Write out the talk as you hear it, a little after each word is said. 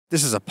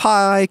This is a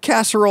pie,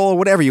 casserole,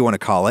 whatever you want to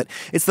call it.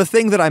 It's the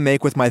thing that I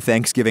make with my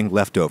Thanksgiving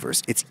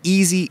leftovers. It's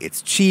easy,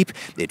 it's cheap,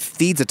 it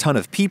feeds a ton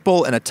of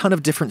people, and a ton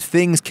of different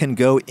things can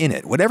go in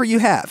it, whatever you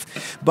have.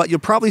 But you'll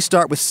probably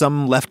start with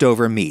some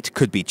leftover meat.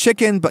 Could be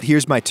chicken, but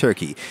here's my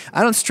turkey.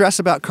 I don't stress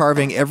about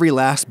carving every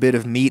last bit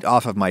of meat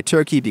off of my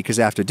turkey because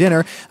after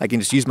dinner, I can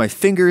just use my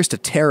fingers to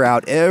tear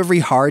out every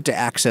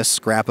hard-to-access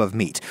scrap of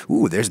meat.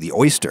 Ooh, there's the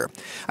oyster.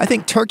 I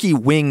think turkey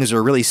wings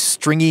are really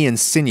stringy and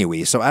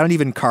sinewy, so I don't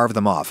even carve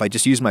them off. I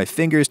just use my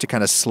fingers to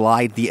kind of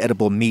slide the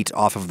edible meat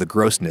off of the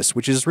grossness,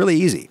 which is really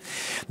easy.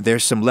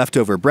 There's some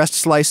leftover breast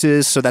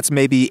slices, so that's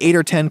maybe 8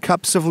 or 10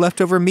 cups of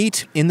leftover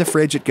meat. In the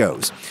fridge it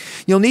goes.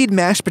 You'll need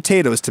mashed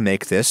potatoes to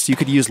make this. You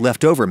could use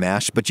leftover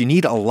mash, but you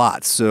need a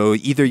lot, so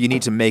either you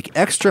need to make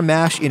extra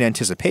mash in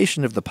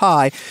anticipation of the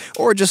pie,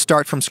 or just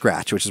start from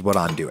scratch, which is what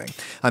I'm doing.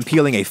 I'm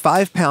peeling a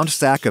 5-pound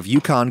sack of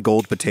Yukon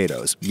Gold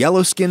potatoes.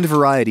 Yellow-skinned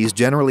varieties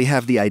generally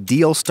have the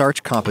ideal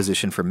starch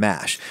composition for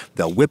mash.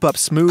 They'll whip up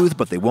smooth,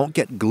 but they won't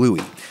get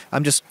gluey.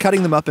 I'm just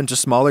cutting them up into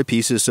smaller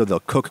pieces so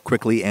they'll cook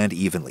quickly and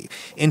evenly.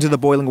 Into the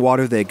boiling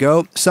water they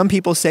go. Some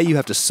people say you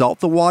have to salt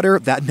the water.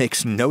 That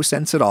makes no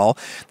sense at all.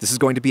 This is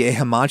going to be a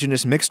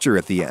homogeneous mixture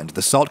at the end.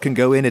 The salt can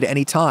go in at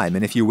any time,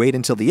 and if you wait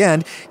until the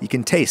end, you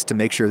can taste to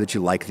make sure that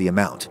you like the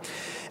amount.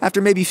 After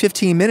maybe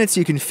 15 minutes,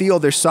 you can feel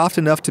they're soft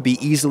enough to be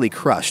easily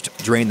crushed.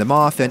 Drain them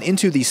off, and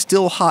into the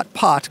still hot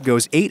pot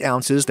goes 8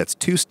 ounces, that's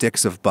 2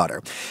 sticks of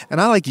butter.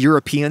 And I like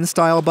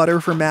European-style butter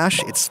for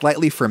mash. It's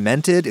slightly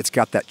fermented, it's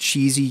got that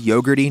cheesy,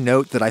 yogurty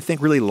note that I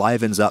think really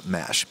livens up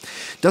mash.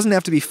 Doesn't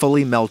have to be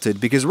fully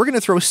melted, because we're going to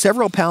throw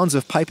several pounds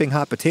of piping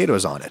hot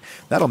potatoes on it.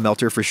 That'll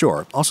melt her for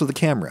sure, also the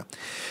camera.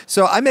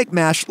 So I make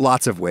mash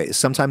lots of ways.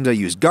 Sometimes I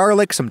use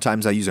garlic,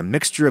 sometimes I use a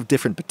mixture of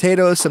different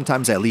potatoes,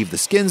 sometimes I leave the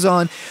skins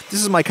on.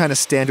 This is my kind of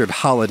standard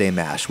holiday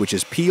mash, which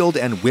is peeled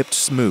and whipped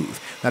smooth.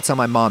 That's how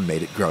my mom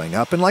made it growing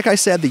up, and like I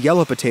said, the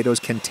yellow potatoes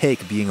can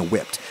take being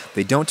whipped.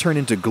 They don't turn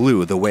into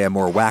glue the way a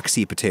more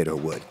waxy potato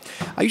would.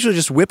 I usually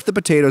just whip the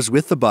potatoes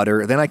with the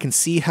butter, then I can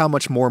see how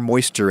much more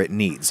moisture it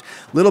needs.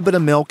 Little bit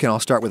of milk, and I'll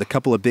start with a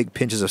couple of big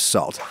pinches of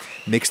salt.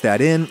 Mix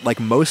that in. Like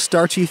most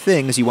starchy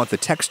things, you want the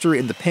texture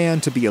in the pan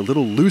to be a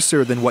little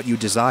looser than what you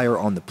desire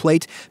on the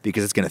plate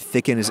because it's going to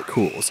thicken as it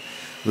cools.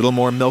 Little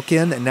more milk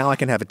in, and now I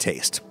can have a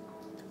taste.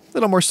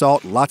 Little more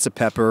salt, lots of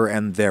pepper,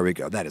 and there we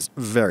go. That is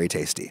very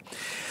tasty.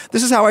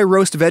 This is how I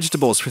roast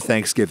vegetables for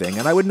Thanksgiving,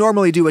 and I would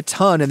normally do a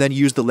ton and then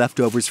use the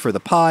leftovers for the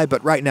pie,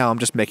 but right now I'm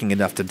just making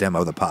enough to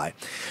demo the pie.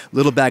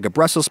 Little bag of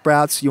Brussels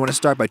sprouts. You want to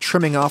start by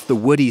trimming off the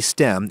woody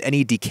stem.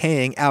 Any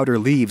decaying outer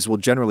leaves will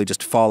generally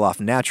just fall off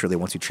naturally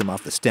once you trim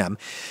off the stem,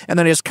 and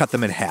then I just cut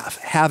them in half.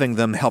 Halving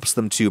them helps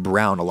them to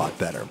brown a lot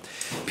better.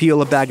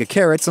 Peel a bag of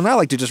carrots, and I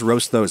like to just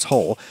roast those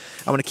whole.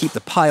 I want to keep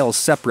the piles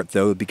separate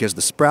though, because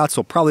the sprouts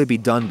will probably be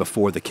done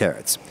before the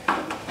carrots.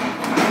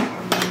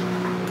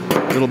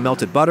 Little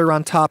melted butter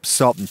on top,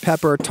 salt and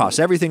pepper, toss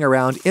everything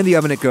around. In the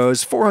oven it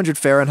goes, 400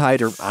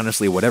 Fahrenheit, or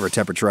honestly whatever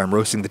temperature I'm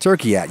roasting the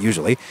turkey at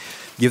usually.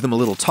 Give them a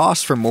little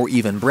toss for more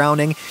even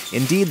browning.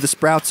 Indeed, the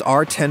sprouts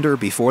are tender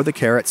before the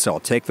carrots, so I'll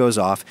take those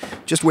off.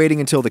 Just waiting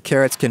until the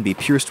carrots can be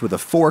pierced with a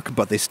fork,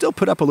 but they still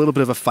put up a little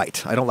bit of a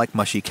fight. I don't like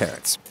mushy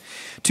carrots.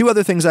 2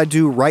 other things I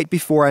do right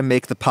before I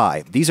make the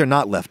pie. These are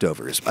not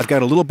leftovers. I've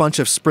got a little bunch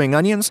of spring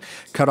onions,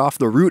 cut off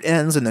the root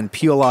ends, and then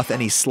peel off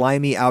any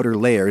slimy outer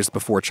layers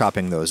before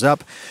chopping those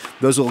up.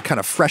 Those will kind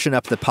of freshen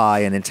up the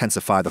pie and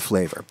intensify the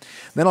flavor.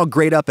 Then I'll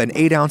grate up an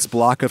 8-ounce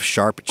block of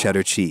sharp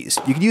cheddar cheese.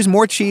 You could use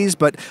more cheese,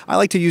 but I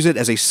like to use it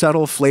as a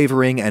subtle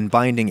flavoring and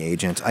binding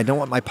agent. I don't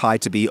want my pie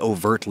to be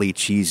overtly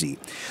cheesy.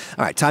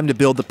 All right, time to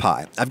build the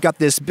pie. I've got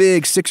this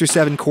big 6 or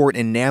 7 quart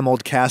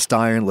enameled cast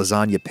iron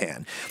lasagna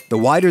pan. The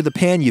wider the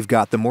pan you've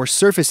got, the more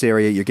surface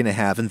area you're going to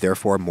have and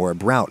therefore more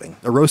browning.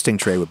 A roasting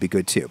tray would be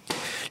good too.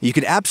 You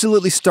could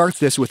absolutely start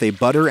this with a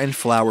butter and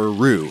flour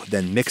roux,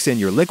 then mix in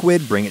your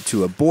liquid, bring it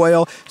to a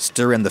boil,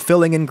 stir in the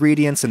filling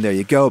ingredients, and there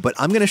you go. But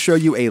I'm going to show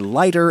you a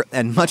lighter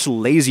and much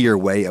lazier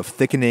way of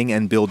thickening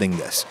and building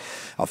this.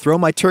 I'll throw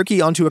my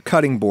turkey onto a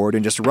cutting board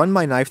and just run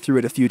my knife through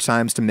it a few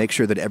times to make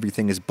sure that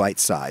everything is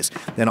bite-sized.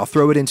 Then I'll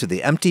throw it into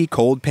the empty,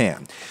 cold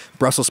pan.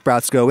 Brussels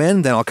sprouts go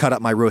in, then I'll cut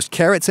up my roast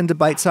carrots into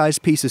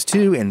bite-sized pieces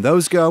too, and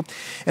those go.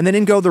 And then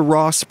in go the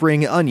raw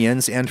spring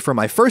onions, and for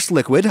my first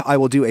liquid, I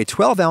will do a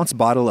 12-ounce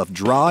bottle of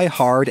dry,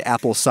 hard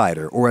apple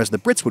cider, or as the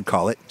Brits would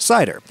call it,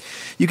 cider.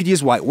 You could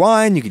use white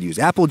wine, you could use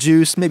apple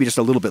juice, maybe just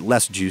a little bit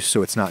less juice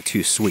so it's not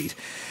too sweet.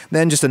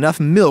 Then just enough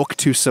milk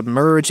to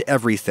submerge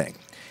everything.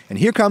 And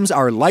here comes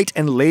our light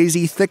and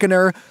lazy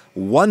thickener,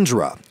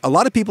 Wondra. A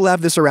lot of people have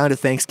this around at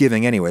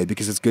Thanksgiving anyway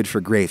because it's good for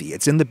gravy.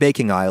 It's in the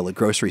baking aisle at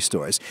grocery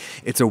stores.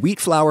 It's a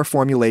wheat flour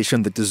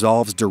formulation that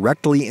dissolves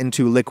directly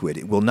into liquid.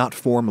 It will not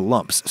form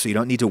lumps, so you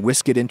don't need to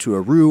whisk it into a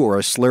roux or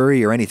a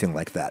slurry or anything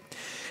like that.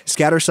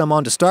 Scatter some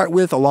on to start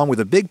with, along with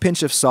a big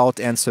pinch of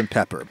salt and some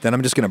pepper. Then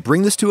I'm just going to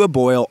bring this to a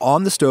boil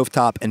on the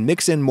stovetop and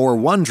mix in more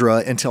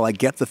Wondra until I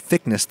get the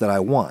thickness that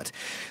I want.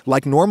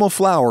 Like normal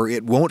flour,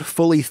 it won't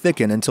fully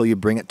thicken until you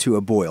bring it to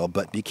a boil,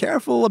 but be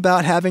careful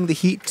about having the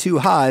heat too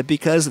high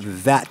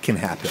because that can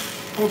happen.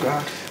 Oh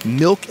God.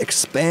 Milk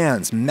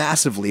expands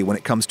massively when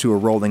it comes to a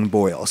rolling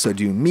boil, so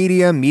do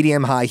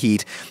medium-high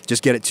heat.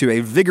 Just get it to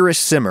a vigorous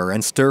simmer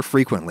and stir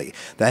frequently.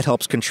 That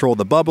helps control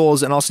the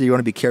bubbles, and also you want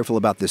to be careful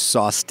about this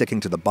sauce sticking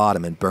to the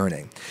bottom and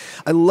burning.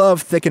 I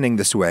love thickening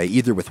this way,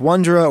 either with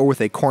Wondra or with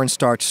a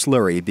cornstarch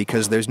slurry,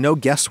 because there's no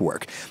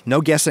guesswork.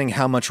 No guessing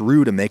how much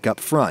roux to make up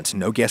front.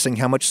 No guessing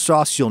how much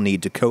sauce you'll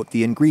need to coat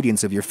the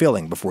ingredients of your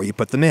filling before you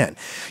put them in.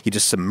 You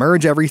just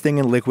submerge everything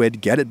in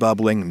liquid, get it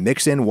bubbling,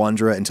 mix in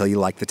Wondra until you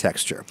like the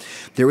texture.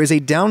 There is a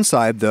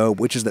downside, though,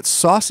 which is that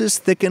sauces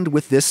thickened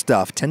with this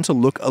stuff tend to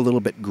look a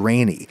little bit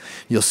grainy.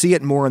 You'll see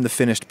it more in the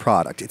finished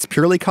product. It's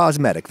purely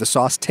cosmetic. The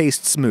sauce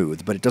tastes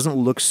smooth, but it doesn't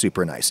look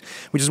super nice,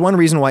 which is one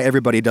reason why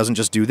everybody doesn't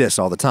just do this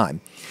all the time.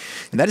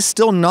 And that is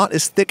still not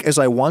as thick as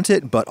I want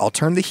it, but I'll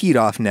turn the heat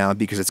off now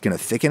because it's going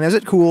to thicken as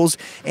it cools,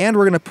 and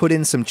we're going to put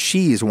in some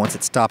cheese once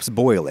it stops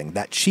boiling.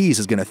 That cheese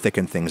is going to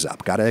thicken things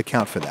up. Got to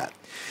account for that.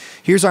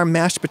 Here's our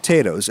mashed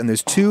potatoes, and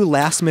there's 2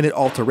 last-minute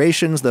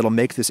alterations that'll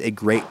make this a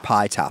great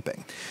pie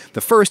topping.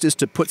 The first is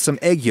to put some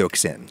egg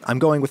yolks in. I'm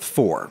going with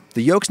 4.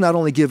 The yolks not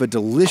only give a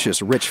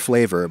delicious, rich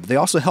flavor, but they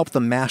also help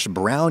the mash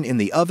brown in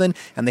the oven,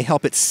 and they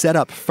help it set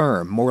up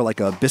firm, more like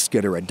a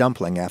biscuit or a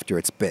dumpling after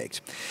it's baked.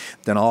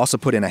 Then I'll also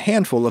put in a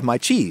handful of my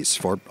cheese,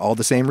 for all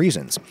the same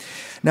reasons.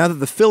 Now that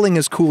the filling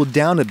has cooled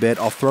down a bit,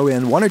 I'll throw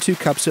in 1 or 2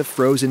 cups of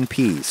frozen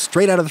peas,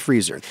 straight out of the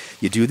freezer.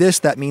 You do this,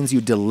 that means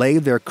you delay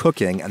their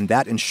cooking, and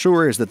that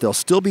ensures that they'll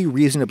still be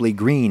reasonably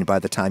green by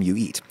the time you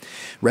eat.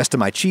 Rest of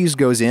my cheese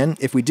goes in.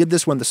 If we did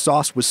this when the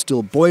sauce was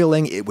still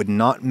boiling, it would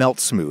not melt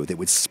smooth. It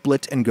would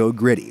split and go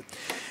gritty.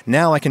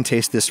 Now I can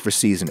taste this for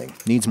seasoning.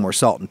 Needs more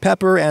salt and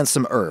pepper and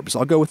some herbs.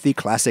 I'll go with the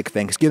classic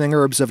Thanksgiving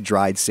herbs of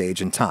dried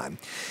sage and thyme.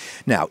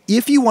 Now,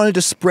 if you wanted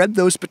to spread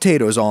those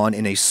potatoes on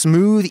in a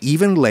smooth,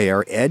 even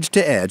layer, edge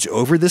to edge,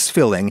 over this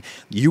filling,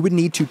 you would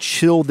need to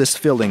chill this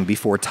filling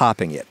before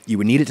topping it. You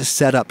would need it to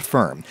set up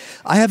firm.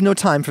 I have no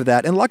time for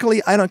that, and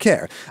luckily, I don't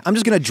care. I'm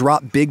just going to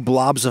drop big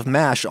blobs of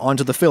mash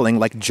onto the filling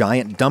like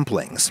giant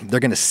dumplings. They're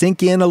going to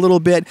sink in a little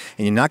bit,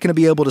 and you're not going to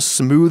be able to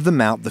smooth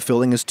them out. The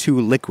filling is too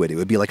liquid. It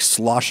would be like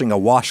sloshing a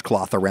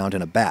washcloth around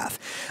in a bath.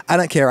 I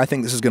don't care. I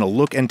think this is going to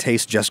look and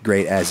taste just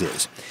great as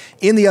is.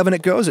 In the oven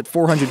it goes at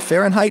 400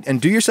 Fahrenheit,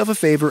 and do yourself a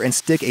favor and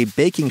stick a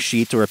baking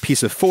sheet or a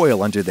piece of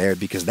foil under there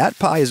because that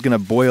pie is going to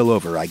boil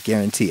over, I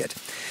guarantee it.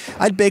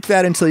 I'd bake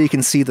that until you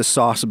can see the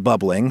sauce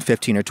bubbling,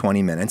 15 or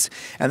 20 minutes,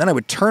 and then I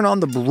would turn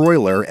on the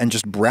broiler and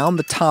just brown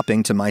the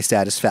topping to my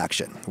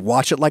satisfaction.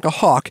 Watch it like a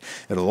hawk.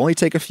 It'll only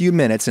take a few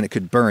minutes and it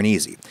could burn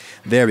easy.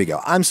 There we go.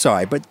 I'm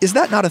sorry, but is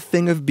that not a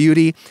thing of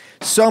beauty?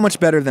 So much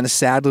better than a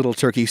sad little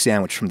turkey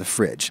sandwich from the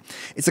fridge.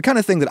 It's the kind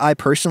of thing that I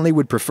personally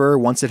would prefer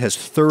once it has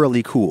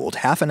thoroughly cooled,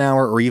 half an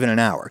hour or even an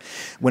hour.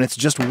 When it's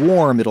just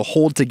warm, it'll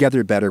hold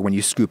together better when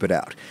you scoop it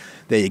out.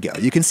 There you go.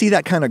 You can see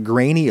that kind of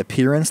grainy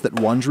appearance that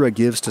Wondra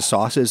gives to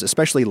sauces,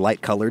 especially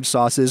light-colored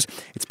sauces.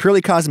 It's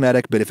purely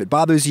cosmetic, but if it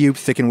bothers you,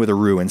 thicken with a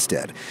roux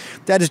instead.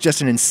 That is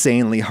just an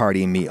insanely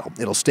hearty meal.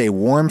 It'll stay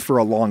warm for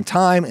a long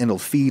time, and it'll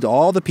feed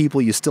all the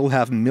people you still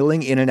have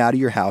milling in and out of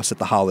your house at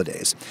the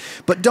holidays.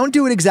 But don't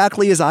do it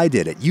exactly as I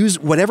did it. Use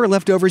whatever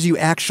leftovers you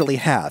actually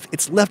have.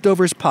 It's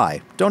leftovers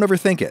pie. Don't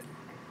overthink it.